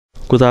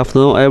Good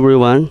afternoon,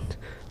 everyone.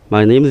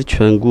 My name is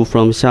Quan Gu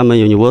from Xiamen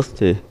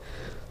University.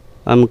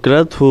 I'm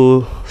glad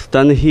to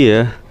stand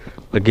here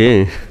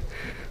again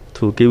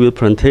to give you a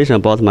presentation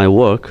about my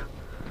work.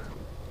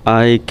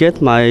 I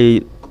get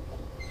my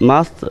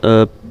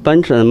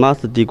bachelor and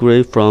master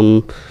degree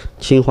from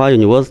Tsinghua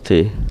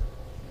University,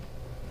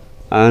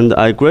 and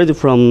I graduated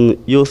from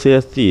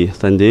UCSD,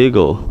 San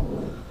Diego,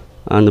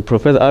 and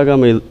Professor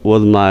Agami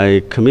was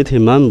my committee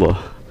member.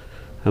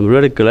 I'm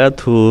really glad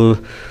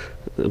to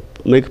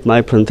make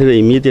my presentation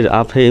immediately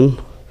after him.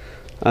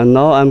 And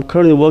now I'm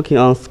currently working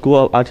on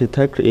School of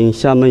Architecture in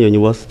Xiamen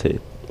University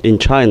in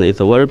China.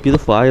 It's a very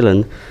beautiful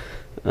island.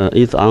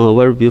 It's on a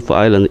very beautiful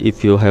island.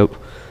 If you have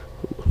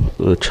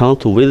a chance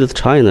to visit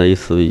China,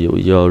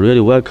 you're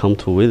really welcome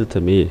to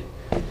visit me.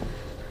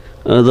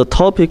 The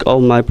topic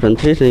of my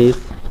presentation is,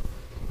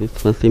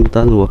 this one seems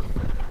doesn't work.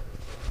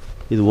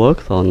 It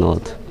works or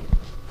not?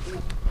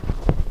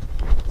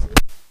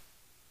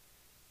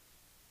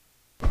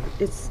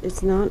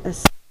 It's not a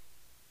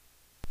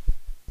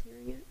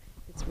hearing it.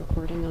 It's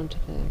recording onto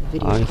the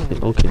video. I see.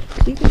 Okay.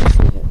 You can just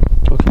leave it.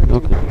 Okay.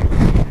 Okay.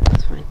 Yeah,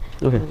 that's fine.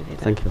 Okay. I'll leave it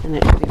Thank there, you. and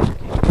it should be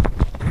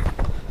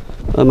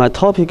working. My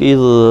topic is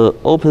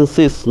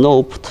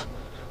OpenSees-Snopt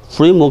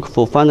framework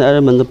for finite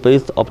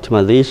element-based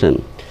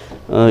optimization.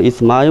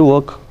 It's my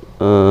work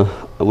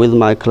with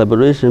my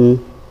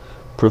collaboration.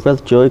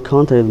 Professor Joy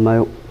Conte is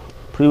my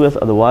previous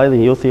advisor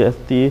in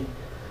UCSD,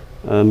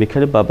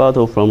 Michele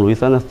Barbato from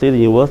Louisiana State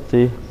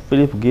University,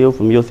 Philip Gill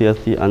from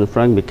UCSD, and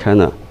Frank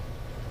McKenna.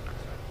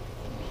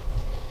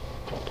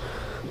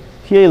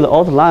 Here is the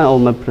outline of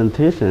my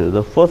presentation.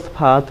 The first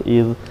part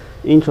is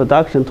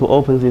Introduction to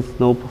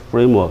OpenSees-Snopt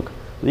framework.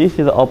 This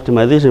is the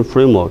optimization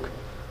framework.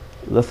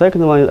 The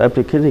second one is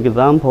application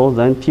example,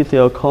 then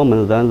TCL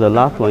comments, then the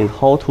last one is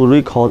how to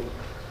record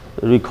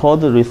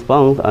the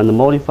response and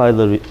modify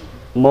the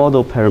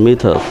model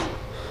parameters.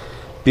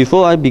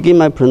 Before I begin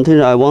my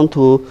presentation, I want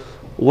to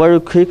very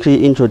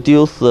quickly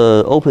introduce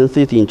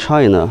OpenSees in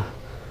China.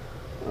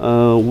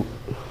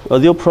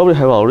 As you probably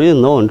have already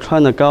known,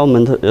 China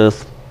government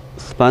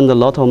spend a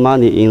lot of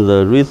money in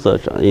the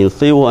research in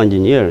civil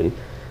engineering.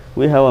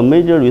 We have a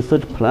major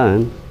research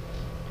plan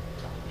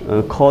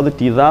called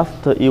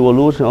Disaster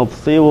Evolution of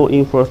Civil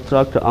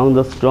Infrastructure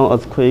Under Strong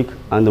Earthquake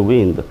and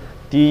Wind,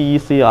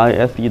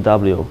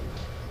 DECISEW.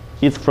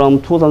 It's from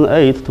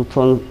 2008 to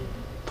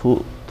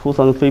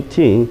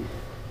 2015,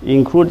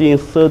 including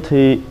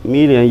 $30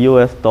 million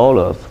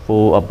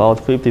for about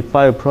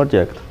 55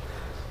 projects,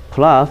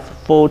 plus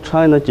 4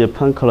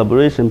 China-Japan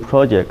collaboration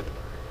projects.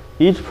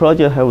 Each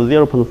project has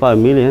 0.5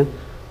 million,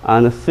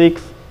 and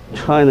 6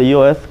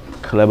 China-US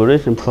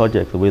collaboration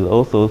projects with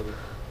also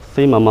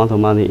same amount of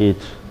money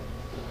each.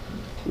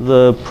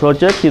 The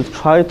project is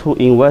trying to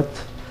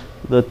invest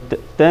the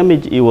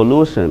damage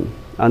evolution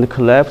and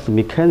collapse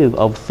mechanism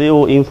of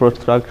civil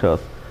infrastructures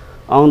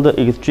under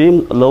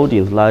extreme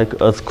loadings like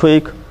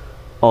earthquake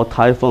or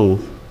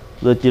typhoons.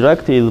 The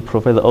director is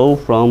Professor O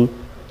from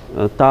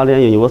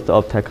Dalian University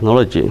of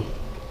Technology.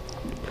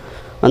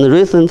 And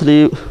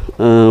recently,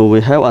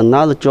 we have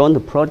another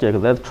joint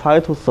project that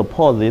tries to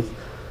support this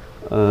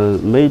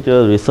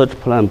major research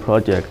plan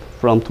project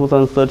from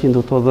 2013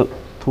 to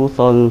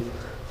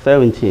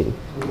 2017.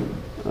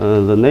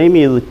 The name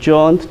is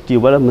Joint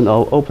Development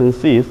of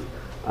OpenSees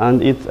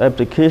and its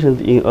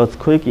applications in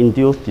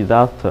earthquake-induced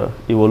disaster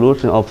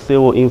evolution of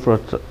civil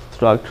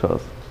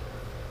infrastructures.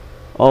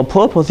 Our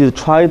purpose is to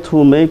try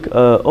to make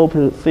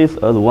OpenSees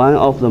as one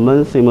of the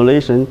main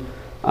simulation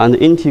and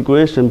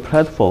integration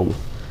platforms.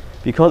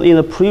 Because in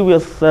the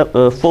previous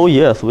 4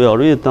 years, we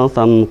already done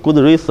some good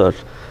research.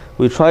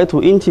 We try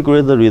to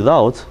integrate the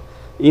results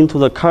into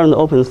the current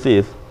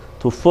OpenSees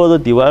to further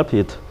develop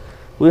it.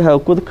 We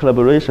have good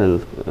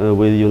collaborations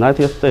with the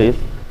United States.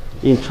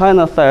 In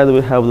China side,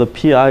 we have the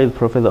PI,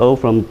 Professor O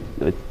from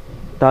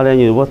Dalian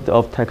University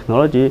of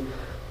Technology,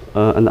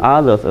 and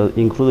others,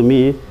 including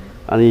me.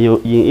 And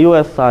in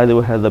US side,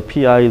 we have the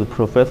PI,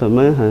 Professor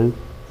Menhan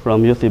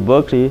from UC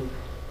Berkeley,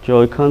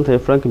 Joy Conte,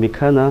 Frank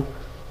McKenna,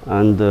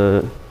 and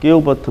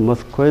Gilbert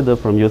Musqueda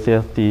from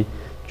UCSD,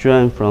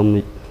 Juan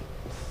from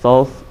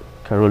South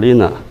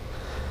Carolina.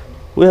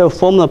 We have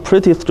formed a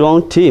pretty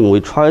strong team. We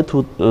try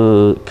to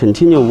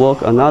continue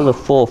work another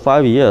 4 or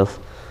 5 years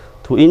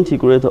to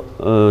integrate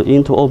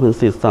into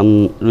OpenSees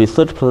some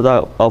research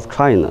product of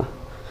China.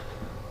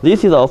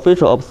 This is the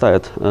official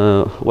website.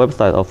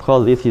 Of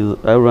course,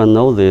 everyone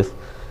knows this.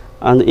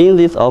 And in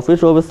this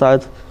official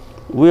website,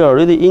 we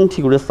already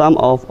integrate some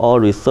of our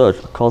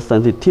research called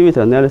sensitivity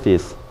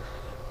analysis.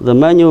 The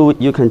manual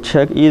you can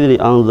check easily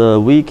on the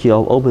wiki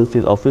of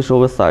OpenSees official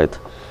website.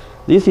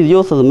 This is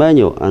user's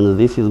manual, and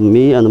this is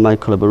me and my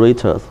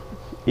collaborators.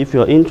 If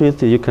you're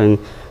interested, you can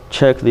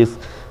check this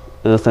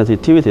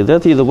sensitivity.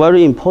 That is a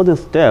very important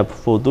step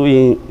for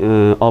doing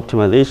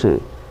optimization,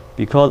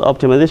 because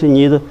optimization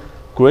needs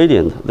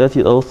gradient. That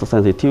is also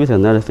sensitivity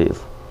analysis.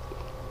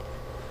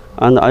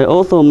 And I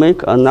also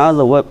make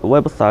another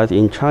website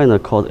in China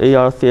called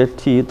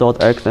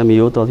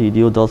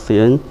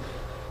archt.xmu.edu.cn.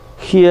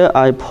 Here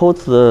I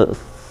put the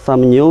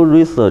some new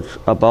research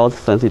about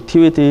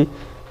sensitivity,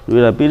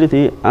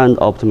 reliability, and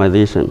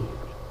optimization.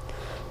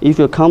 If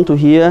you come to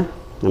here,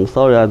 I'm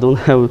sorry I don't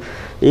have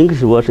English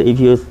version. If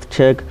you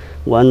check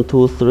 1,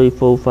 2, 3,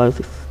 4, 5,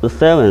 6, the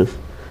 7th,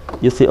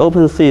 you see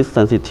OpenSees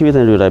sensitivity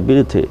and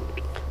reliability.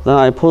 Then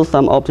I put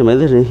some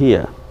optimization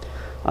here.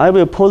 I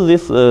will put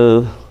this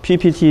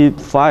PPT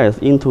files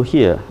into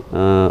here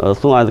as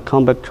soon as I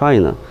come back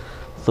China.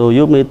 So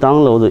you may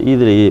download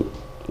easily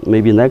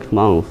maybe next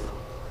month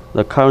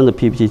the current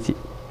PPT.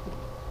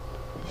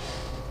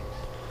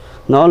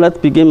 Now let's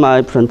begin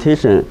my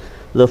presentation.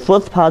 The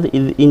first part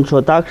is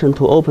introduction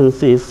to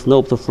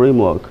OpenSees-Snopt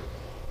framework.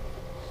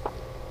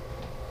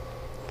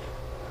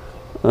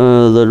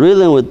 The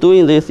reason we're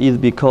doing this is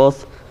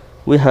because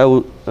we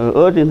have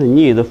urgent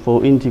need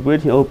for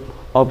integrating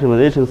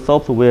optimization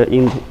software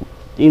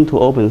into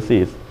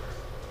OpenSees.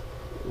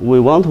 We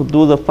want to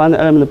do the finite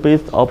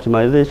element-based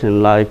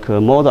optimization like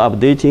model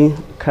updating,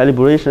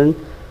 calibration,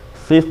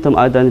 system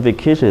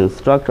identification,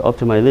 structure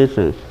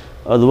optimization,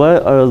 as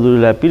well as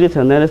reliability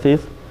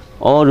analysis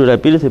or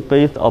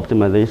reliability-based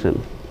optimization.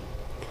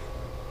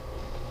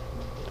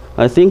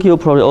 I think you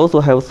probably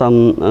also have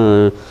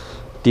some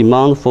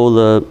demand for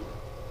the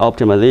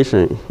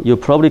optimization. You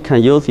probably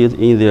can use it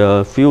in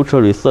the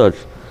future research.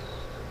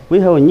 We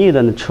have needs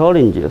and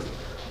challenges.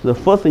 The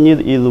first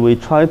need is we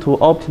try to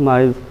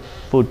optimize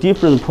for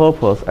different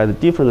purposes at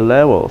different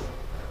levels.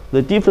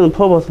 The different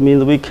purpose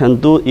means we can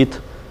do it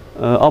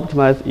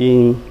optimize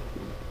in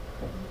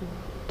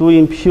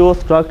doing pure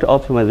structure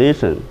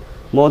optimization,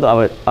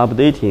 model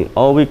updating,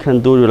 or we can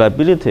do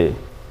reliability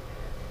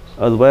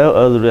as well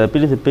as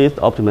reliability-based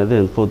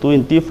optimization for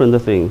doing different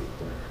things.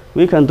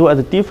 We can do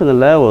at different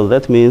levels.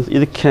 That means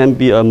it can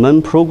be a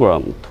main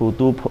program to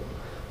do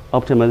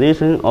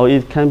optimization, or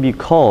it can be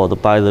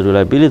called by the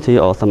reliability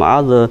or some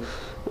other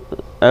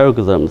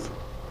algorithms.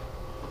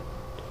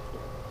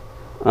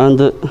 And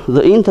the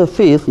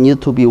interface needs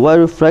to be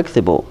very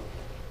flexible.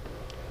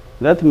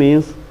 That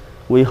means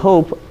we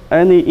hope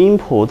any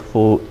input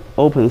for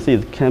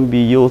OpenSees can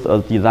be used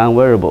as design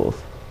variables.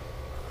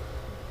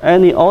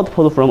 Any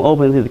output from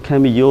OpenSees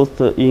can be used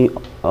in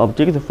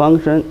objective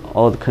function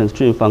or the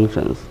constraint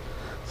functions.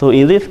 So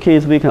in this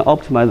case, we can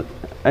optimize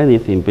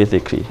anything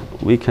basically.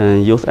 We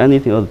can use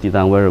anything as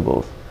design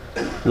variables.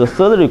 The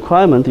third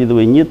requirement is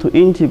we need to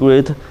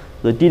integrate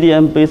the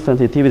DDM-based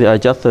sensitivity I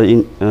just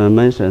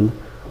mentioned,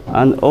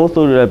 and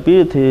also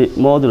reliability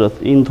modules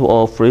into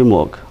our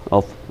framework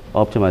of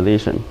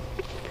optimization.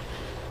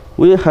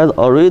 We have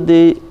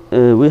already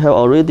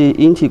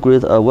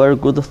integrated a very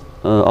good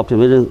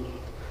optimization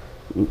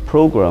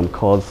program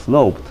called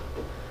Snopt.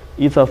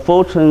 It's a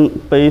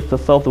Fortran-based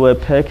software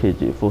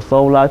package for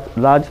solve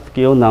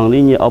large-scale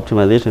nonlinear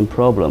optimization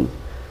problems,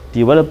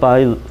 developed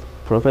by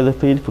Professor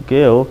Philip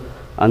Gale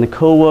and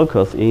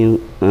co-workers in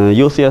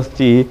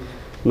UCSD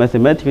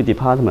mathematics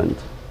department.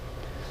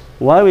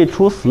 Why we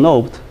choose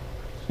Snopt?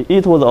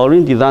 It was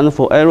already designed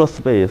for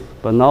aerospace,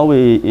 but now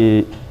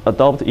we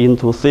adopt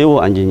into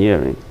civil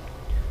engineering.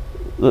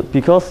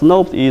 Because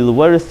Snopt is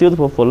very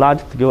suitable for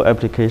large-scale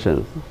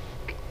applications.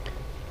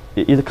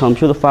 It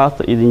computes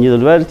fast, it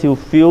needs relative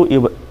few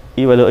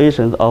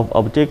evaluations of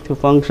objective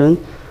functions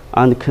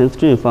and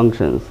constraint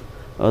functions,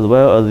 as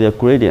well as their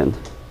gradient.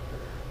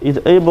 It's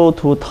able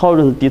to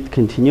tolerate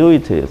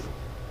discontinuities.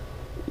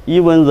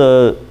 Even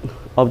the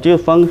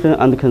objective function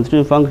and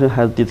constraint function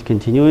has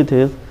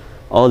discontinuities,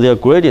 or their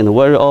gradient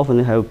very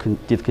often have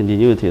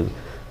discontinuities.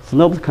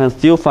 Snopt can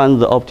still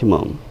find the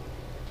optimum.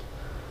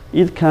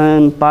 It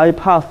can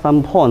bypass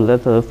some points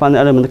that the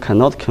finite element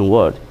cannot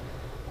convert.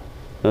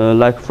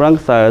 Like Frank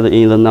said,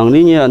 in the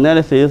nonlinear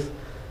analysis,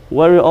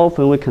 very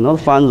often we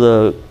cannot find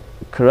the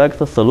correct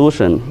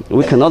solution.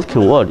 We cannot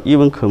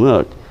even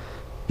convert,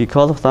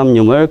 because of some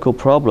numerical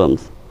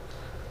problems.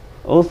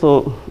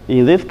 Also,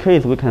 in this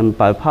case, we can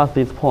bypass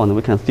this point.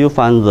 We can still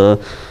find the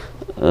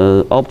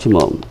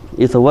optimum.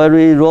 It's a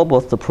very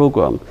robust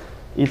program.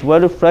 It's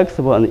very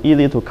flexible and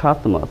easy to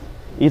customize.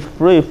 It's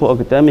free for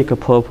academic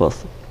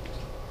purpose.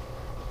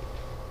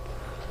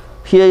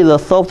 Here is the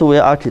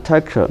software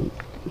architecture.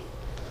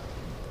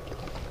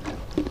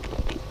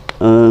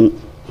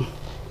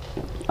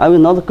 I will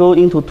not go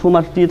into too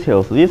much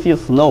details. This is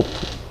Snopt.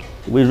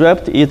 We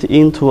wrapped it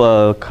into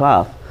a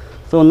class.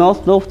 So now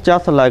Snopt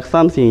just like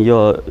something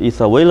is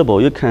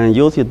available. You can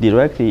use it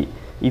directly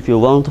if you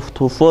want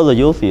to further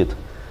use it.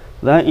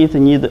 Then it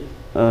needs,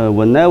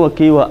 whenever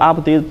give an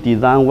update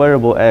design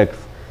variable X,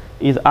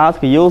 it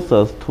asks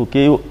users to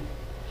give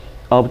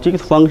object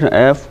function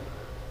F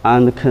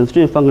and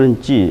constraint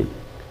function G.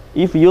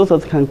 If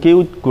users can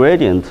give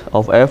gradient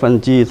of F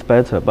and G, it's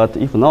better, but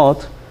if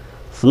not,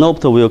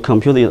 Snopt will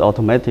compute it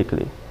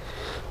automatically.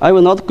 I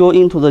will not go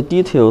into the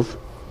details,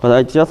 but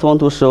I just want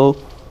to show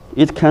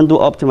it can do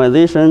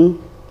optimization,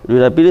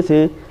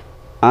 reliability,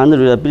 and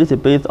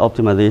reliability-based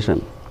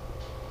optimization.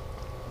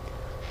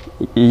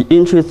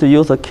 Interested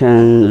user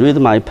can read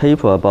my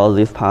paper about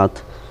this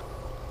part.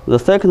 The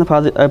second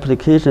part is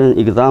application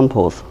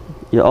examples.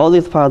 Yeah, all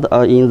these parts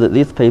are in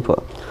this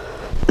paper.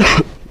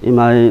 In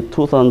my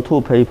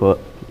 2002 paper,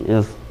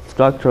 yes,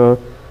 Structure,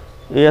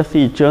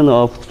 ASE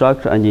Journal of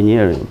Structural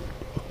Engineering.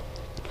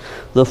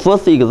 The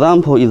first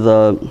example is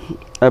the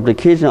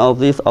application of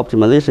this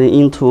optimization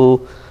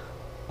into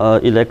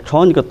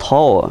electronic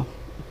tower.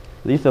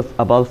 This is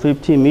about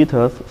 15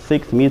 meters,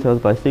 6 meters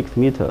by 6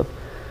 meters.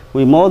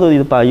 We modeled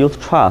it by use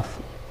truss.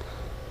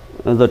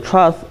 The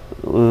truss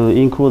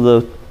includes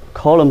the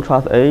column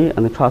truss A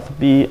and the truss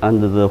B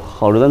and the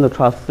horizontal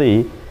truss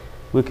C.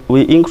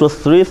 We include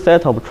 3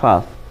 sets of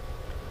truss.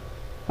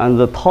 And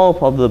the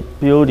top of the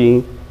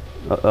building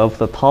of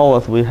the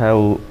towers, we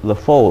have the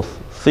force.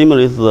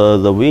 Similarly,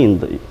 the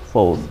wind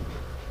force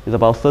is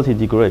about 30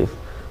 degrees.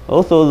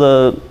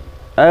 Also,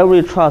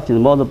 every truss is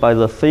modeled by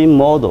the same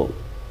model.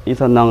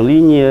 It's a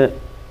nonlinear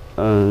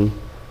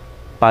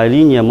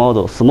bilinear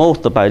model,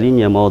 smooth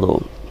bilinear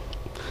model.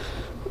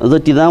 The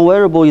design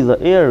variable is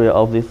the area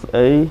of this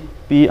A,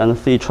 B, and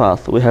C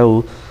truss. We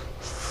have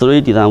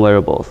 3 design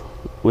variables.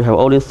 We have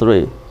only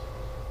 3.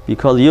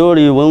 Because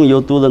usually when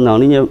you do the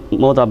nonlinear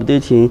model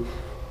updating,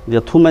 there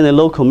are too many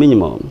local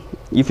minimum.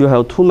 If you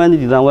have too many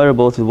design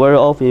variables, very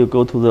often you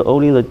go to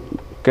only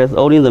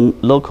the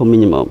local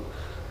minimum.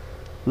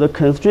 The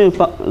constraint,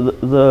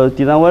 the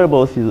design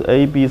variables is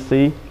A, B,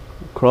 C,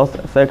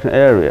 cross-section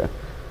area.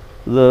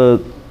 The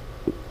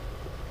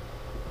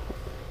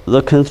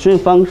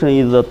constraint function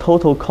is the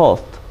total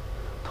cost.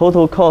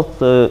 Total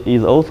cost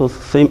is also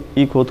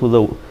equal to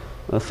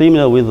the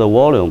similar with the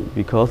volume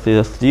because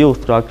it's a steel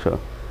structure.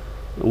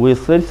 We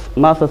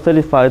must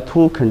satisfy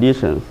 2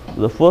 conditions.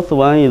 The first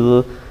one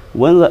is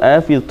when the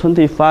F is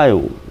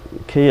 25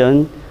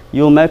 kN,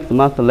 Umax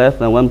must less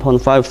than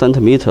 1.5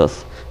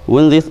 centimeters.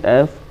 When this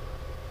F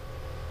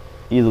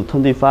is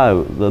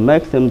 25, the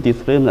maximum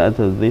displacement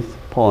at this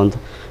point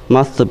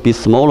must be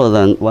smaller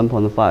than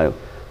 1.5.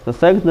 The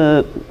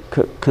second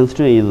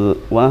constraint is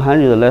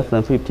 100 less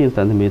than 15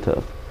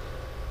 centimeters.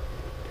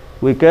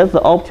 We get the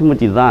optimal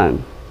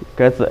design,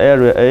 get the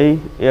area A,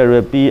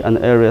 area B, and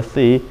area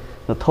C.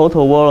 The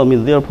total volume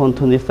is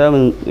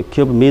 0.27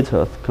 cubic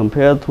meters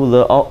compared to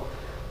the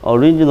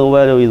original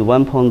value is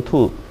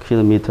 1.2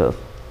 kilometers.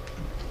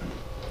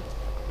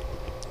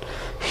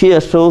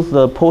 Here shows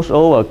the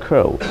pushover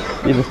curve.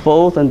 It's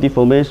force and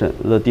deformation,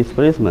 the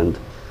displacement.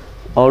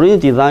 Original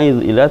design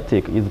is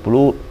elastic, is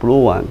blue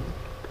one.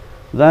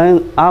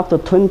 Then after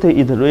 20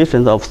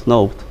 iterations of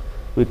Snopt,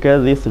 we get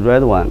this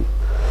red one.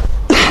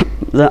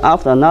 Then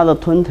after another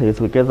 20,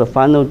 we get the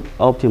final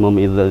optimum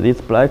is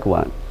this black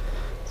one.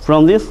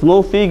 From this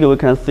small figure, we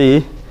can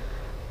see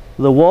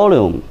the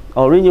volume.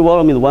 Original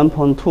volume is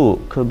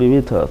 1.2 cubic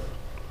meters.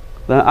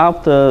 Then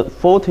after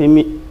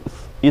 40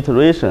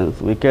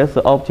 iterations, we get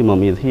the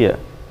optimum is here.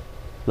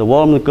 The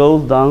volume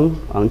goes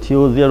down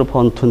until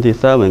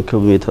 0.27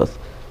 cubic meters.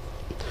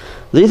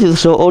 This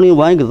is show only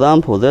one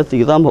example. That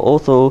example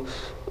also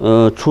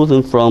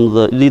chosen from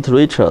the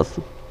literatures.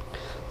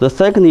 The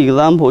second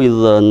example is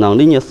the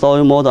nonlinear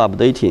soil model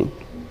updating.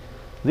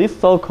 This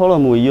soil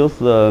column we use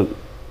the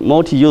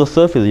multi-use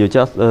surface you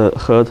just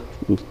heard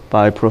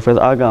by Professor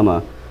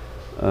Agama.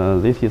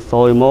 This is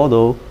soil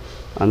model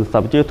and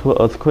subject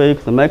to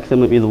earthquake. The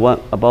maximum is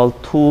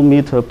about 2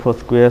 meters per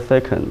square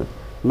second,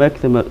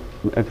 maximum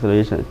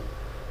acceleration.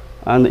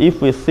 And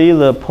if we see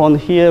the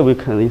point here,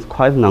 it's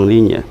quite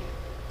nonlinear.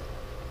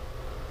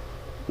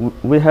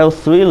 We have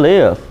 3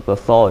 layers of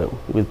soil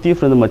with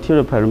different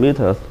material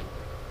parameters,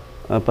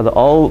 but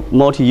all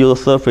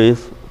multi-use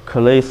surface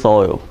clay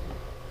soil.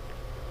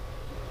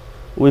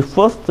 We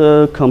first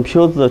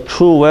compute the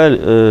true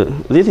value.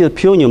 This is a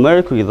pure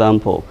numerical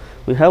example.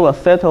 We have a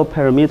set of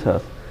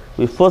parameters.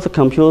 We first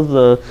compute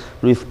the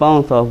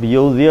response of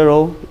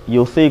U0,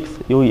 U6,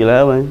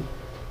 U11.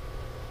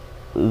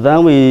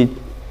 Then we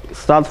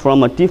start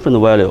from a different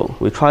value.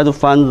 We try to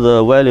find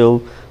the value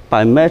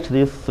by match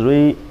these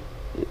 3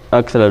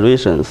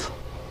 accelerations.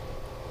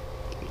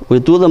 We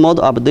do the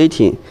model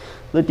updating.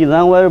 The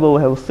design variable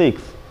we have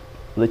 6.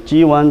 The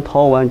G1,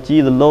 tau 1, G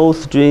is the low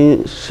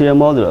strain shear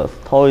modulus,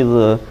 tau is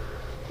the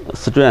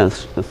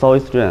strength, the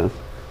soil strength.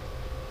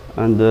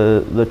 And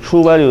the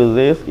true value is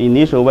this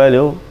initial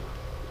value,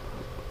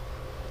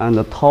 and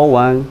the tau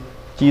 1,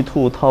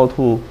 G2, tau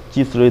 2,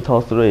 G3, tau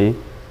 3.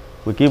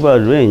 We give a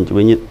range.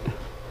 We need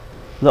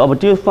the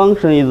objective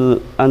function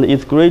is and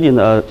its gradient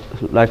are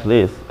like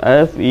this.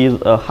 F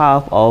is a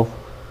half of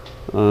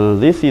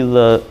this is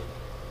the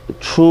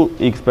true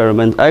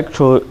experiment,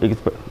 actual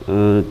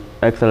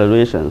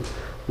acceleration.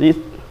 This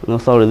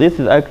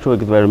is actual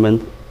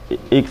experiment,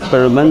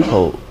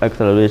 experimental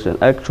acceleration,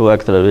 actual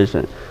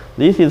acceleration.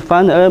 This is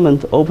final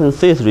element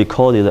OpenSees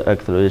recorded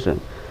acceleration.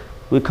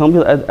 We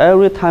compute at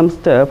every time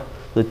step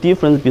the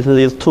difference between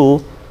these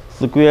 2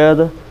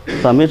 squared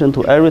summation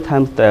to every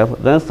time step,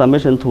 then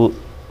summation to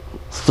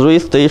 3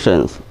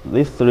 stations.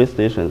 These 3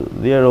 stations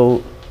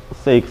 0,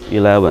 6,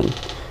 11.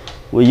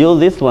 We use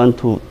this one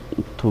to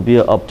be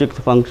an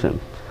objective function.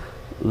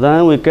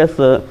 Then we get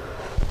the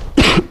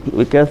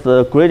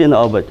gradient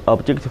of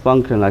objective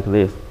function like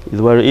this. It's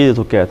very easy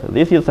to get.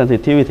 This is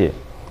sensitivity.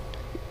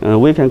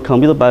 We can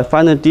compute by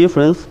finite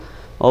difference,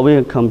 or we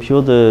can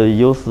compute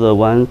use the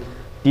one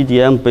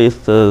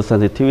DDM-based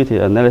sensitivity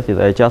analysis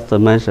I just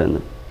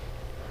mentioned.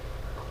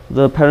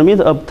 The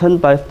parameter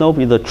obtained by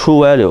Snopt is the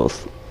true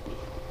values.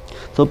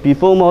 So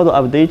before model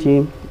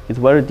updating is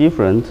very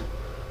different,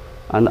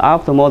 and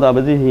after model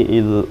updating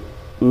is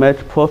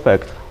match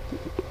perfect.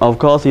 Of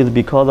course, it's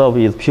because of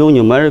its pure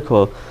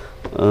numerical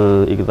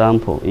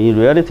example. In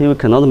reality, we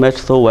cannot match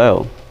so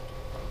well.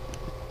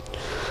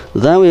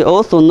 Then we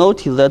also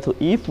notice that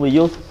if we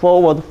use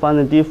forward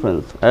finding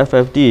difference,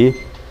 FFD,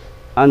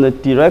 and the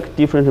direct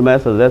difference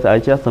method that I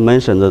just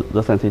mentioned,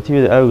 the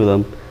sensitivity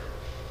algorithm,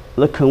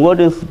 the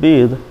convergence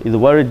speed is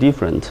very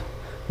different.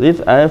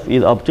 This F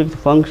is object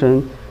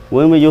function.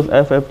 When we use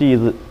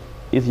FFD,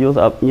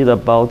 it need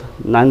about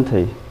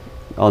 90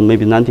 or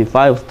maybe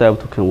 95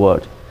 steps to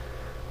converge.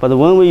 But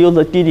when we use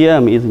the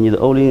DDM, it needs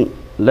only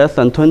less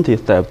than 20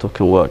 steps to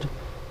converge.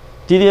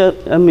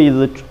 DDM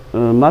is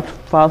much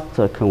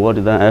faster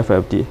converged than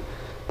FFD.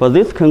 But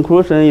this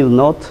conclusion is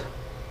not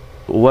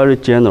very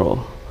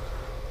general.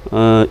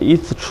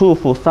 It's true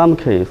for some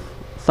cases.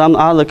 Some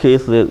other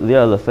cases, they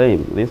are the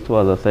same. These two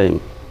are the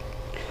same.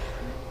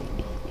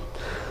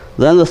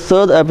 Then the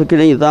third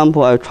application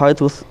example, I try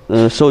to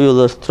show you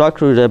the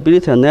structural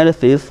reliability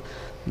analysis.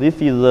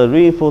 This is the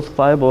reinforced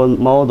fiber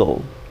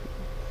model,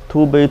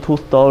 2-bay,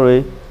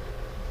 2-story,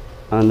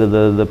 and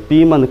the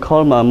beam and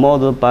column are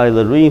modeled by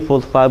the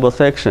reinforced fiber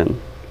section.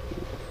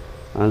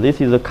 And this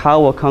is the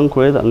cover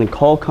concrete and the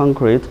core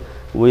concrete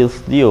with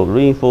steel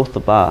reinforced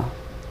bar.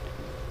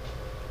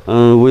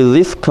 With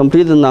this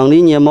complete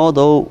nonlinear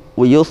model,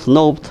 we use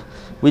Snopt.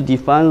 We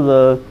define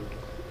the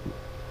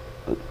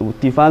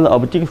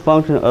object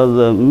function as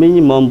the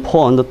minimum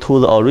point to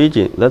the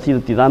origin. That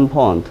is design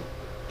point.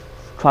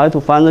 Try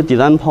to find the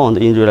design point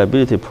in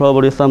reliability.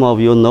 Probably some of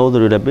you know the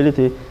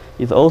reliability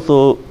is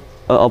also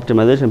an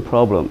optimization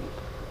problem.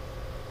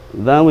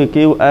 Then we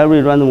give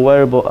every random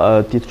variable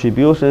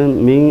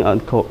distribution, mean,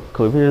 and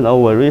coefficient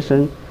of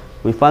variation.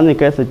 We finally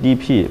get the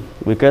DP.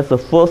 We get the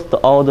first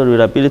order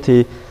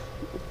reliability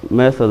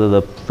method.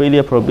 The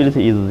failure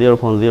probability is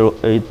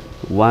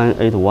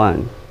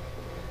 0.08181.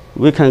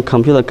 We can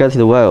compute and get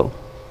it well.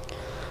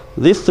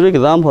 These three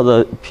examples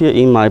appear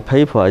in my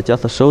paper I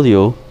just showed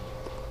you.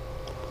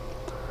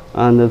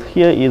 And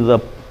here is a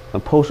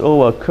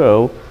pushover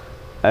curve.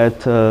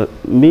 At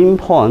mean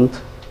point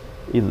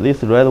is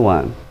this red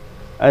one.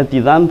 At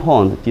design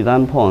point,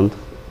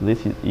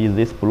 this is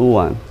this blue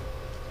one.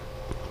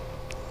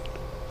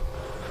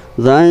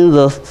 Then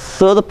the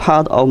third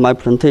part of my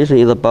presentation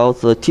is about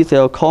the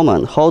TCL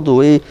command. How do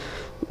we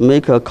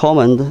make a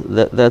command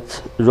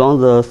that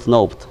runs the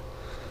Snopt?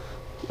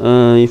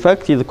 In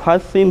fact, it's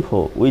quite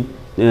simple. We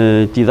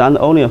designed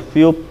only a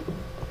few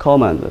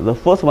commands. The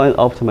first one is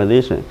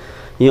optimization.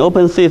 In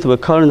OpenSees, we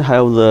currently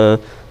have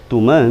the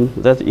domain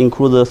that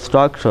includes the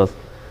structures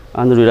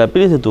and the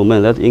reliability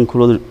domain that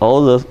includes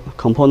all the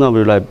component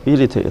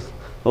reliabilities.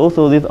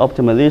 Also, this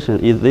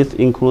optimization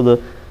includes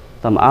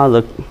some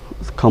other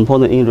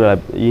component in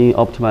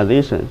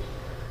optimization.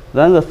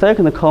 Then the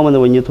second command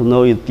we need to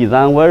know is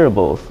design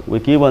variables. We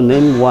give a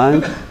name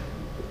one.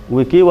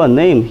 We give a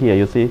name here,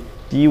 you see,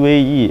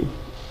 DVE.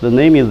 The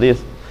name is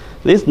this.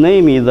 This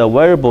name is a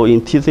variable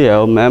in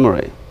TCL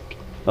memory.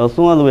 As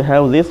soon as we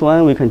have this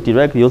one, we can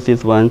directly use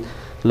this one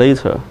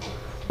later.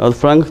 As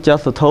Frank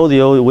just told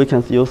you, we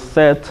can use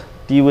set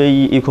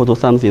DVE equal to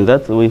something.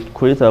 That we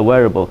create a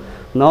variable.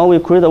 Now we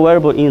create a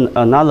variable in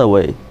another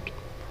way.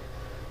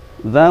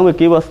 Then we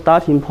give a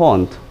starting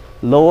point,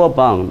 lower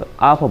bound,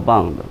 upper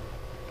bound.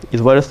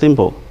 It's very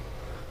simple.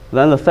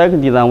 Then the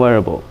second design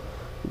variable.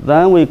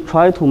 Then we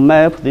try to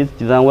map this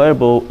design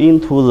variable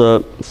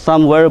into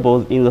some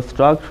variables in the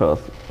structures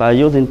by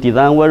using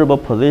design variable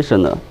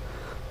positioner.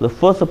 The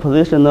first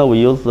positioner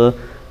we use the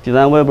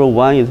design variable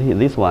 1 is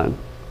this one.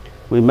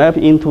 We map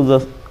into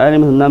the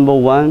element number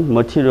 1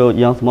 material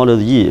Young's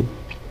model E.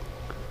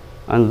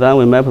 And then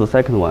we map the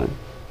second one.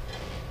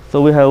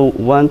 So we have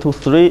 1, 2,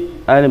 3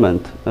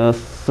 elements,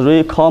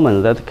 3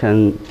 commands that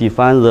can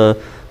define the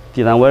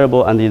design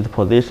variable and its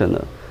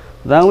positioner.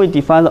 Then we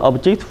define the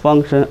object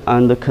function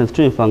and the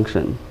constraint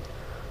function.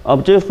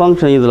 Object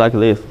function is like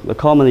this. The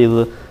command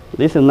is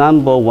this is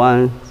number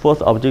 1,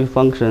 first object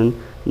function,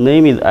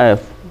 name is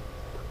f.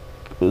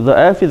 The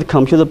f is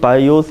computed by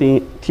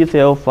using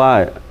TCL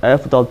file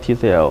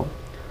f.tcl.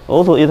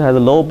 Also, it has a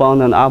low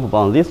bound and upper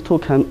bound. These two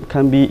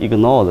can be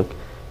ignored.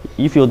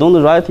 If you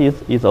don't write it,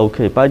 it's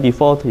okay. By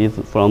default, it's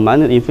from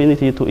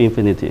 -infinity to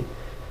infinity.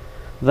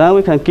 Then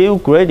we can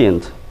give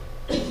gradient,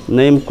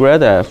 name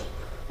grad f,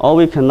 or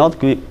we can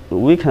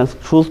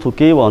choose to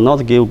give or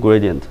not give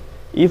gradient.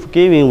 If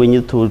giving, we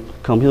need to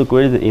compute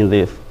gradient in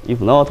this.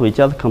 If not, we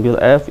just compute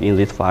f in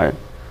this file.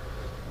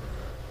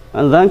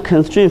 And then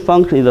constraint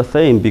function is the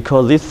same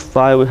because this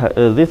file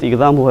this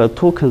example has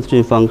 2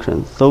 constraint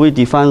functions. So we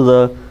define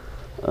the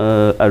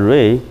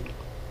array.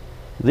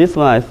 This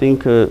one I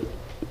think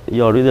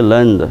you already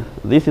learned.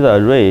 This is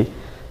an array.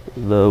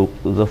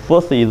 The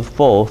first is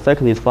 4,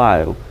 second is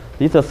 5.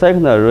 This is a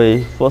second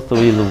array. First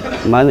is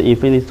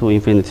 -infinity to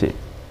infinity.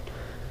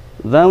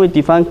 Then we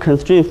define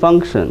constraint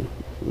function.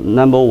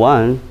 Number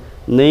 1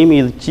 name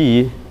is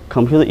G,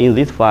 computed in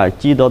this file,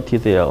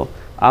 g.tcl,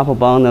 upper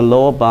bound and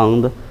lower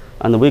bound,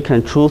 and we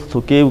can choose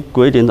to give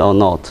gradient or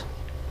not.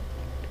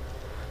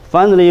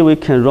 Finally, we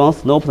can run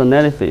Snopt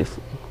analysis,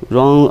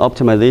 run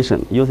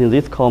optimization using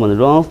this command.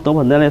 Run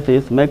Snopt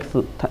analysis, max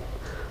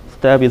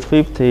step is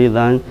 50,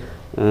 then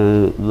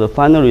the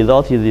final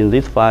result is in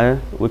this file.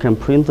 We can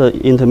print the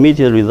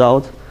intermediate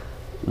result.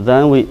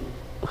 Then we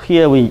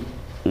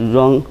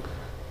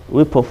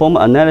perform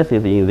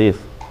analysis in this.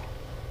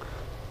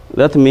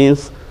 That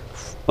means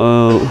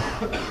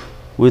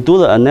we do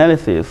the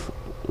analysis.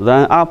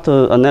 Then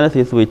after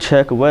analysis, we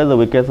check whether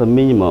we get the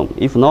minimum.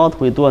 If not,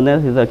 we do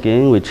analysis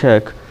again. We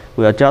check.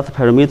 We adjust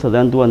parameter,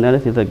 then do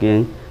analysis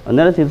again.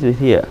 Analysis is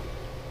here.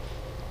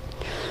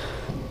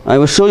 I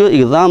will show you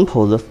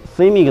example. The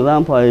same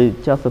example I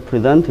just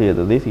presented.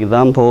 This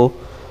example.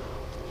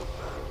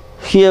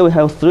 Here we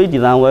have 3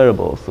 design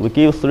variables. We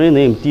give 3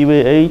 names: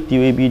 dVA,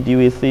 dVB,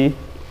 dVC.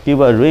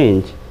 Give a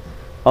range.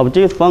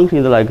 Object function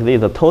is like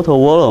this. The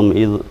total volume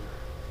is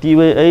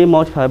dVA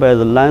multiplied by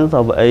the length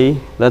of A.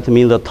 That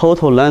means the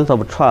total length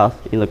of truss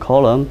in the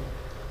column.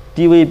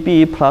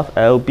 dVB plus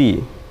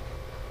LB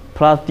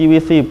plus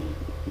dVC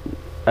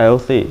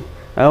LC.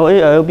 LA,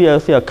 LB,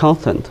 LC are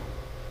constant.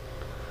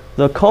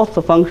 The cost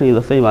function is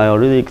the same, I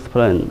already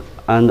explained,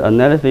 and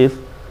analysis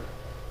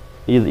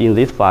is in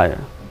this file.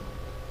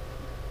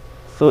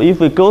 So if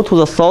we go to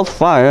the source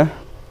file,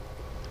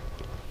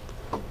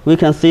 we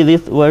can see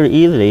this very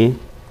easily.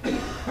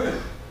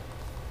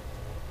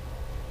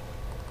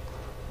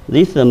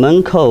 This is the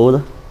main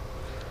code.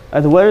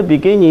 At the very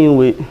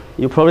beginning,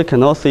 you probably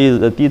cannot see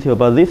the detail,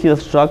 but this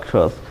is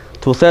structures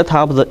to set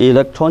up the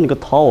electronic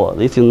tower.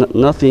 This is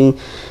nothing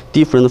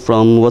different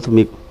from what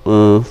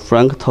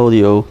Frank told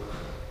you.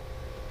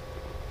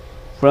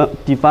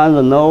 Define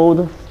the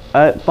node,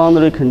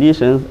 boundary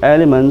conditions,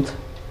 element,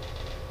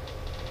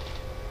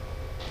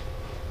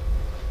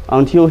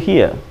 until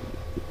here.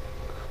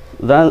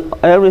 Then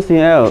everything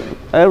else,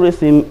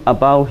 everything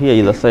above here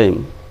is the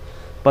same.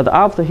 But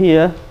after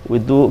here, we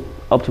do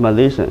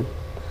optimization.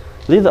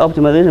 This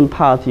optimization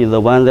part is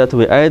the one that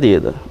we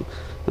added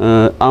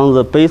on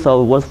the base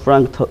of what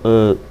Frank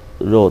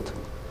wrote.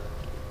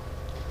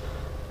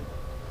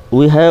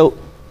 We have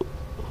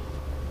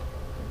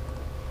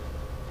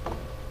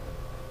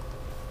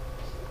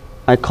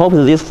I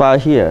copied this file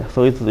here,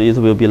 so it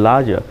will be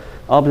larger.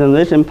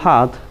 Optimization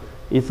part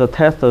is the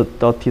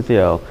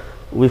test.tcl.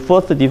 We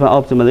first define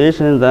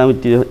optimization, then we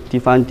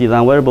define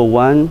design variable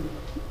 1,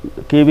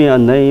 giving a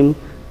name,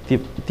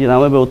 design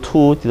variable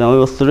 2, design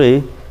variable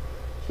 3.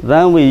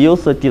 Then we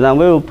use the design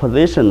variable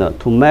positioner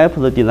to map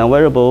the design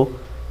variable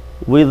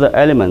with the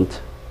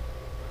element.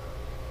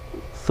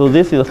 So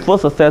this is the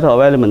first set of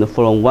elements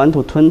from 1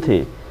 to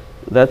 20.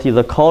 That is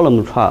the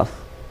column truss.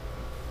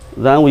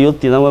 Then we use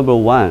design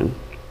variable 1.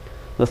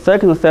 The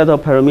second set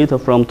of parameters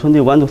from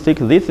 21 to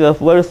 6. This is a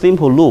very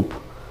simple loop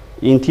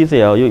in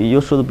TCL. You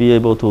should be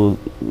able to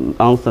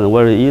understand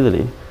very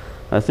easily.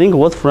 I think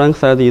what Frank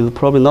said is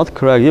probably not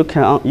correct. You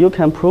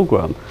can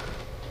program.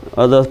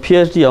 As a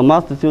PhD or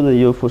master student,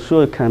 you for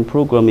sure can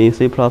program in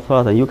C++,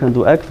 and you can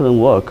do excellent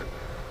work.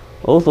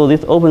 Also,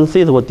 this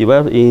OpenSees was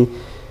developed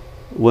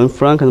when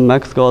Frank and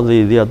Max got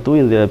they are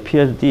doing their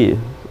PhD,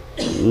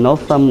 not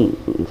something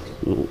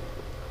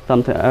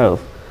else.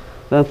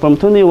 Then from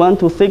 21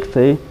 to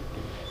 60,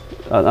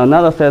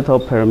 another set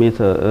of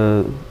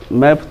parameters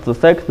maps the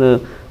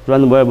second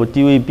random variable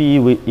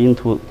dVB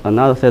into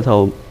another set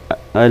of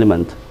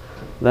elements.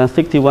 Then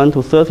 61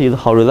 to 30 is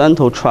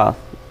horizontal truss.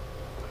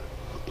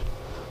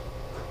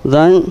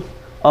 Then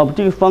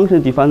object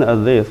function defined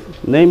as this.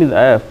 Name is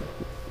f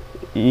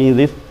in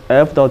this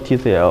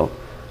f.tcl.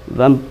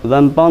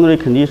 Then boundary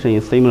condition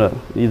is similar,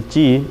 is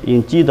g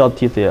in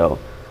g.tcl.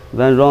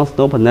 Then run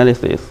Snopt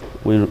analysis.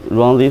 We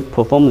run this,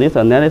 perform this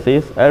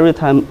analysis. Every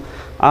time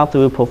after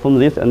we perform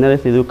this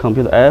analysis, we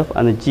compute f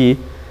and g,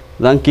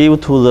 then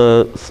give to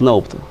the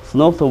Snopt.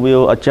 Snopt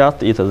will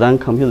adjust it, then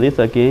compute this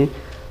again,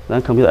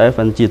 then compute f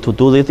and g to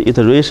do this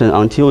iteration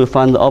until we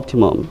find the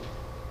optimum.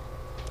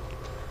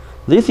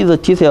 This is the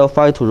TCL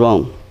file to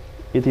run.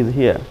 It is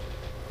here.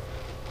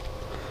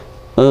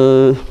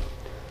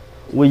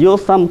 We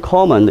use some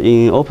command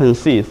in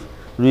OpenSees.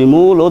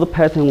 Remove load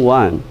pattern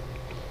 1.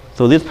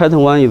 So this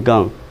pattern 1 is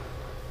gone.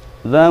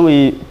 Then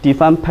we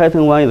define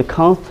pattern 1 is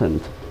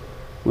constant.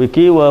 We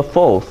give a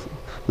false.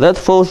 That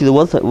false is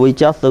what we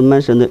just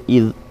mentioned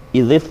is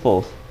this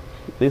false.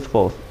 This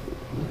false.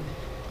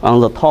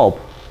 On the top.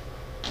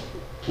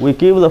 We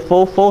give the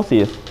four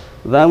falses.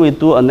 Then we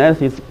do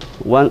analysis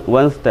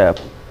one step.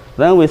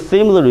 Then we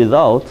sim the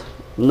result.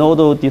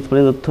 Node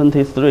display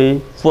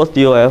 23 first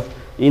DOF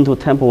into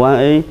temp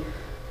 1A.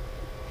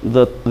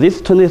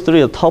 This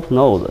 23 is top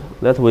node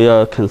that we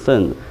are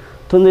concerned.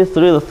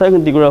 23 the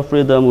second degree of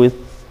freedom with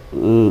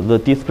the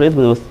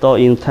displacement will store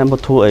in temp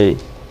 2A.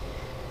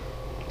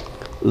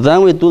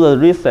 Then we do the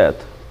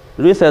reset.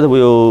 Reset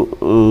will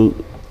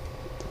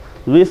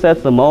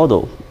reset the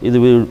model. It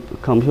will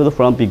compute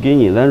from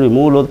beginning. Then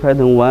remove load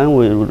pattern 1.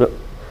 We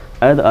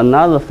add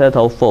another set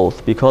of false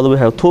because we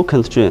have two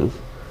constraints.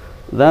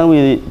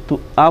 Then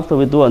after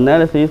we do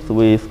analysis,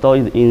 we store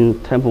it in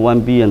temp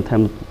 1b and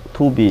temp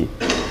 2b,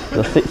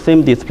 the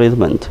same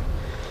displacement.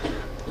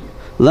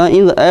 Then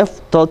in the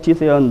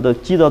f.tcl and the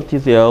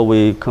g.tcl,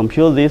 we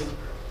compute this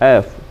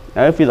f.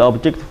 F is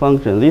object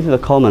function. This is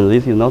common.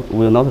 This is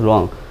will not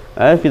wrong.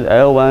 F is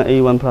L1,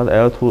 A1 plus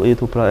L2,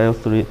 A2 plus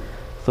L3.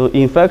 So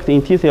in fact,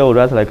 in TCL, we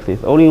write like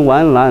this. Only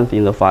one line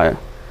in the file.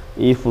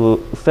 If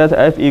set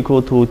f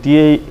equal to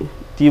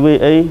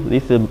dVA,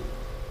 this is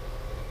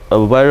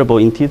a variable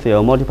in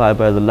TCL multiplied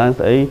by the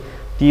length A,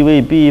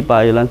 dVB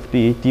by length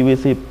B,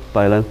 dVC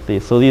by length C.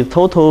 So this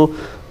total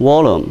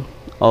volume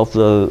of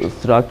the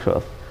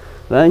structures.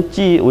 Then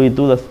G, we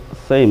do the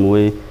same.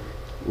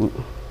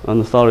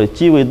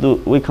 G,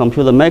 we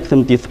compute the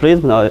maximum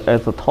displacement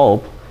at the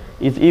top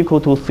is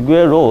equal to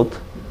square root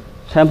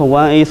temp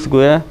 1a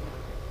square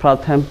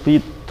plus temp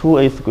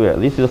 2a square.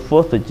 This is the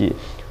first G.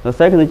 The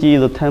second G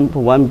is the temp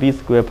 1b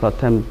square plus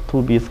temp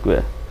 2b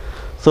square.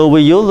 So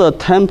we use a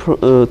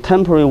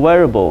temporary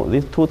variable,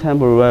 these two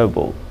temporary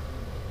variables,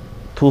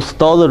 to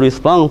store the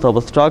response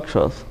of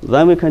structures.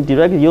 Then we can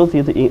directly use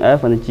it in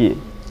F and G.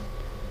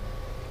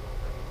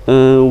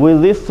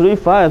 With these three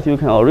files, you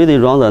can already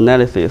run the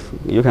analysis.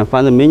 You can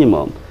find the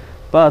minimum.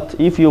 But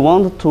if you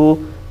want to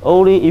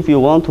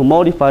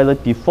modify the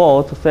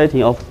default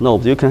setting of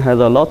Snopt, you can have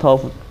a lot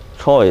of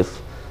choice.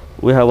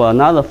 We have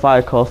another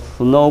file called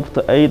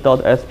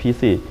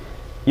snopt.a.spc.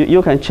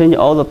 You can change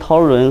all the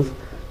tolerance.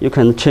 You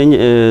can change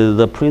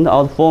the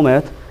printout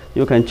format.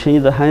 You can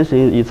change the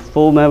hashing, its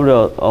full memory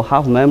or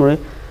half memory.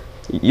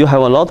 You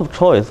have a lot of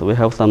choice. We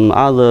have some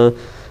other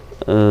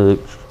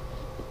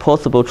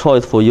possible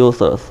choice for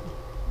users.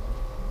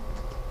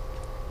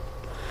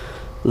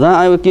 Then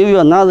I will give you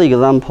another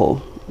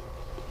example.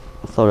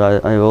 Sorry,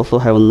 I also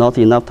have not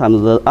enough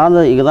time. The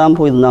other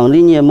example is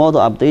nonlinear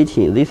model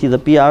updating. This is the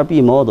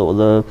BRB model,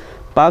 the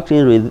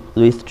Berkeley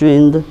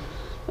restrained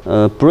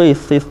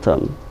brace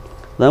system.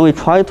 Then we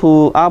try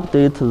to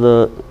update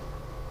the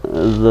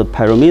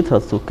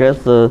parameters to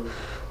get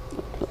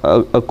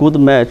a good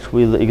match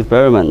with the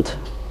experiment.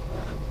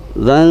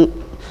 Then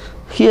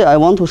here I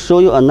want to show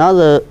you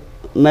another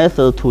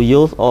method to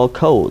use our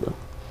code.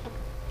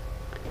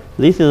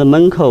 This is the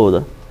main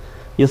code.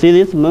 You see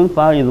this main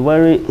file is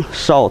very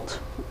short.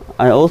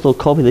 I also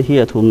copied it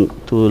here to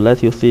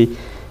let you see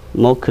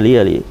more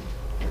clearly.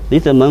 This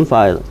is the main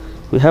file.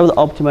 We have the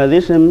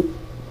optimization.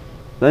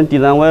 Then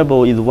design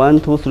variable is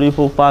 1, 2, 3,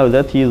 4, 5.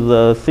 That is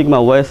the sigma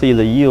yc,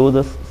 the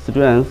yield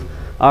strength,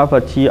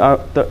 alpha t,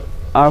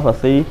 alpha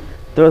c,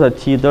 delta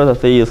t, delta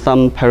c is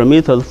some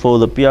parameters for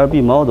the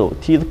BRB model.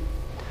 T is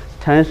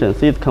tension,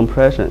 c is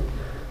compression.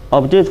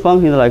 Object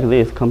function is like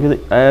this. Compute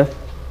f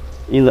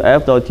in the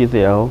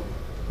f.tcl.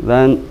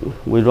 Then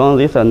we run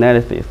this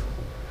analysis.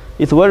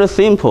 It's very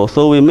simple.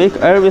 So we make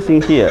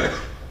everything here.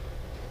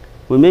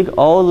 We make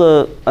all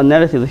the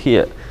analysis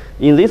here.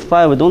 In this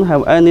file, we don't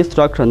have any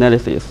structure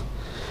analysis.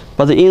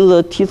 But in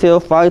the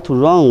TCL file to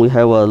run, we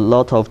have a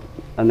lot of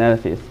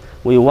analysis.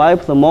 We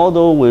wipe the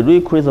model, we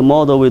recreate the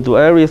model, we do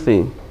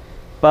everything.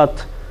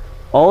 But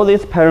all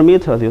these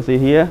parameters you see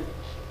here,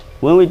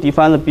 when we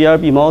define the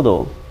BRB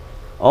model,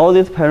 all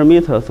these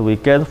parameters we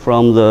get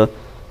from the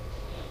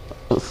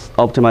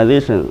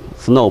optimization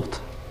Snopt.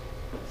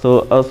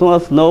 So as soon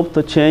as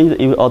Snopt change,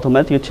 it will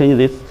automatically change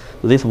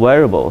these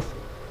variables.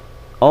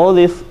 All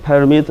these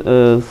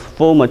parameters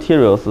for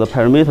materials, the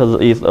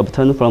parameters is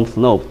obtained from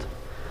Snopt.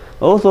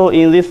 Also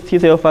in this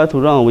TCL file to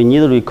run, we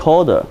need a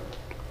recorder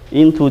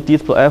into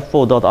display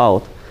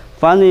f4.out.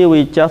 Finally,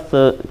 we just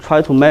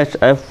try to match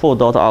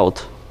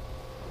f4.out.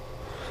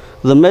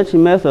 The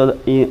matching method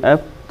in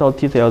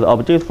f.tcl, the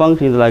object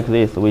function is like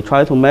this. We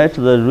try to match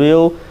the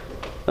real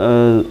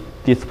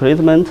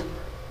displacement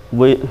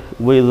with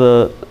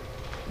the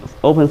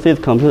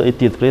OpenSees computer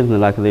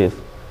displacement like this.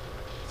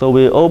 So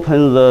we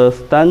open the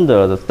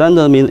standard. The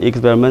standard means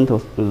experimental,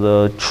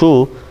 the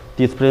true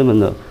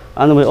displacement.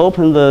 And we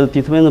open the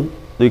displacement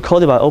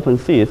recorded by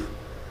OpenSees.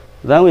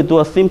 Then we do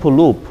a simple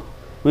loop.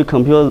 We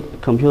compute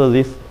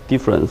this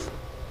difference.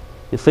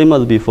 It's same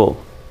as before.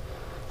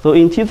 So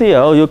in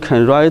TCL, you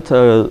can write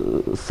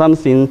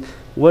something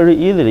very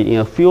easily. In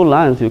a few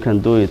lines, you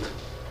can do it.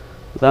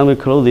 Then we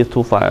close these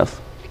two files.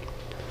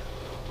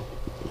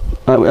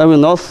 I will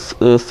not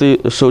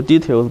show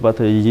details, but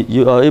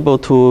you are able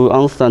to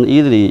understand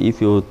easily if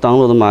you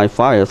download my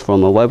files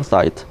from a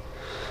website.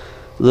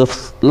 The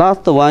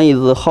last one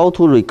is how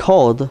to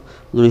record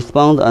the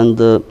response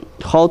and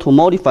how to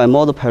modify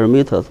model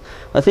parameters.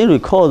 I think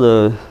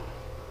record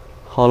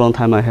how long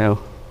time I have.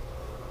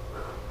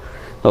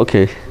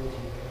 Okay.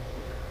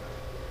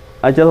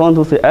 I just want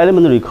to say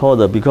element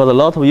recorder because a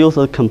lot of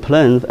users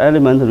complain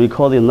element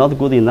recorder is not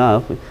good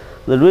enough.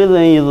 The reason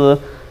is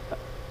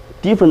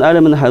different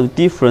elements have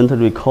different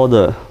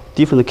recorder,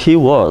 different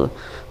keyword,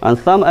 and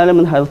some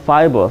element has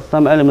fiber,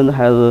 some element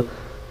has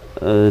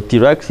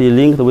directly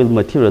linked with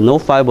material, no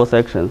fiber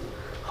sections.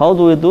 How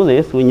do we do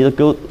this? We need to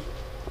go.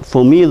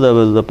 For me,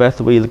 the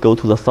best way is go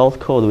to the source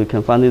code. We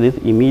can find this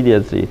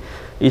immediately.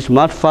 It's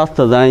much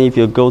faster than if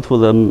you go to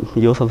the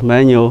user's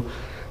manual.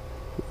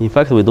 In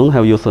fact, we don't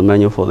have user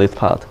manual for this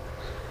part.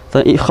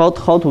 Then how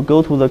to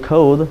go to the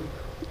code?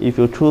 If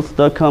you choose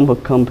the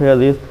compare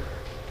this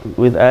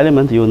with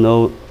element, you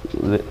know,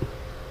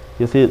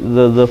 you see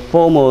the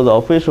formal, the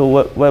official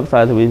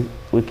website,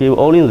 we give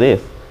only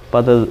this.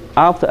 But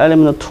after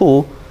element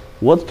 2,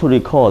 what to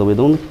record, we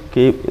don't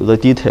give the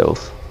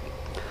details.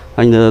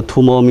 I need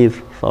 2 more minutes,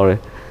 sorry.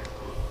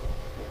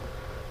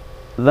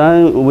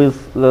 Then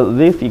with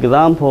this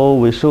example,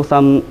 we show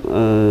some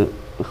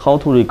how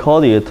to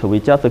record it. We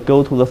just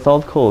go to the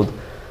source code.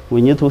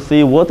 We need to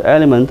see what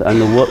element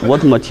and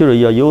what material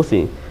you're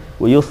using.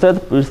 We use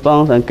set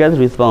response and get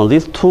response.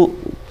 These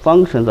 2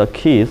 functions are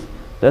keys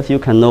that you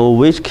can know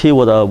which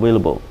keyword are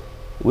available,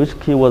 which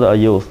keyword are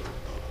used.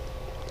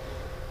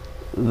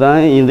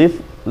 Then in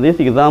this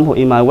example,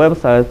 in my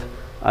website,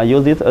 I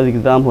use this as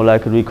example,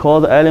 like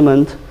record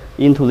element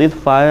into this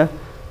file.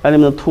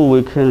 Element 2,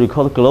 we can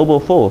record global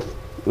false.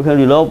 We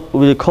can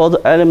record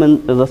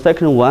element, the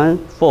second one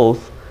false.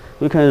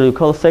 We can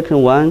record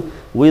second one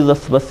with a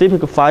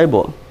specific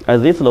fiber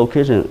at this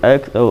location,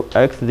 x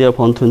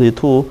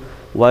 0.22,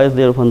 y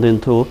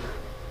 0.22.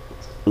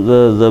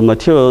 The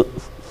material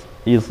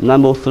is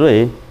number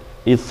 3,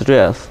 is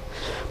stress.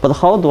 But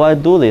how do I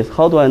do this?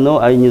 How do I know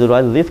I need to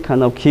write this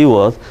kind of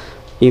keywords?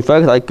 In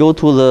fact, I go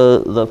to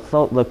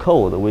the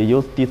code. We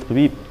use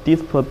display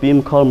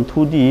beam column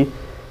 2D.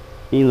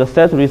 In the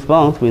set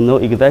response, we know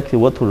exactly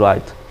what to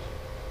write.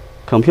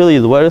 Computer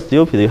is very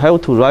stupid. You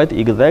have to write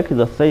exactly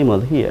the same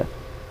as here.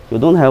 You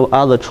don't have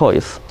other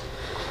choice.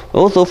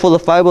 Also, for the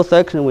fiber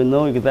section, we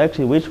know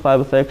exactly which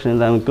fiber section.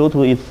 Then we go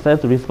to its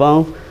set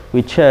response.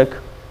 We check.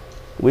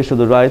 We should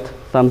write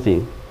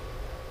something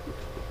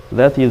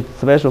that is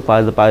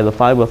specified by the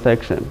fiber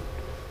section.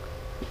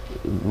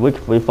 Which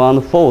we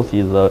found false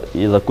is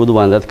a good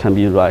one that can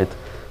be right.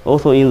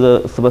 Also, in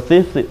the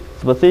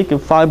specific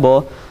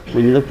fiber,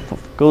 we need to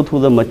go to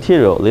the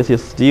material. This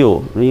is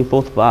steel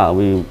reinforced bar.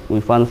 We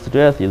find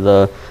stress is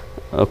a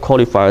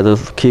qualified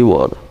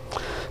keyword.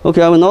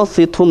 Okay, I will not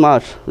say too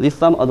much. This is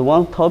some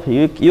advanced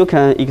topic. You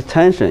can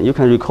extension. You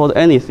can record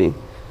anything,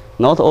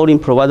 not only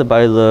provided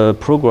by the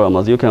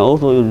programmers. You can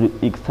also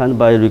extend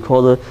by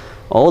record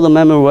all the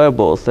memory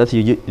variables that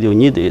you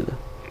needed.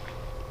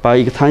 By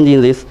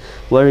extending this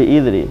very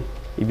easily.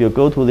 If you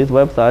go to this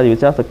website, you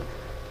just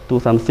do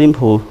some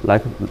simple,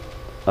 like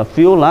a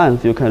few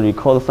lines, you can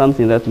record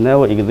something that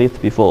never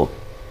existed before.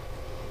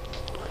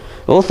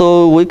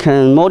 Also, we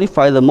can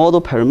modify the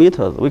model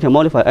parameters. We can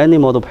modify any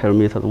model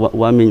parameters.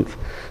 One means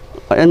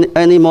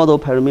any model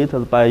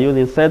parameters by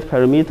using set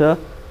parameter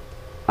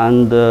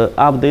and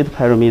update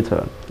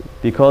parameter.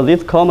 Because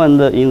this command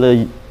in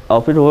the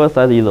official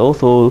website is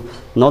also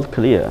not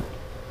clear.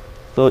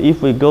 So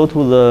if we go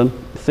to the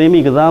same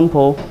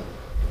example,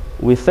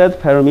 we set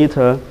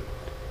parameter,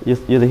 is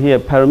here,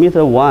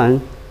 parameter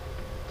 1,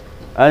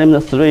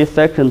 element 3,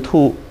 section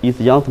 2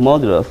 is Young's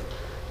modulus.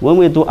 When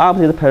we do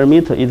update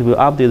parameter, it will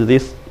update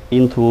this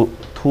into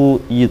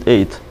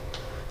 2E8.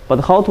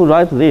 But how to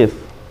write this?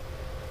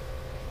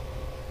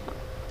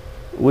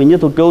 We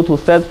need to go to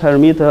set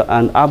parameter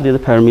and update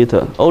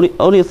parameter.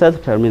 Only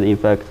set parameter, in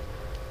fact.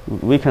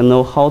 We can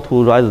know how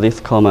to write this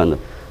command.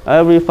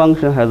 Every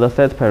function has a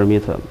set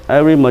parameter.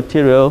 Every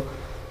material,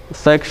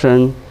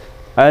 section,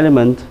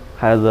 element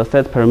has a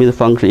set parameter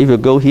function. If you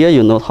go here,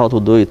 you know how to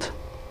do it.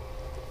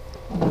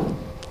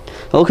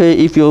 Okay,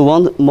 if you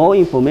want more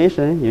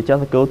information, you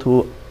just go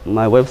to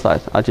my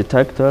website,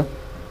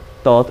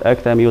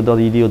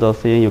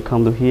 architecture.xmu.edu.cn. You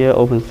come to here,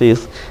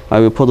 OpenSees. I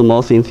will put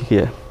more things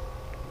here.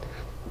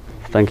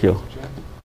 Thank you.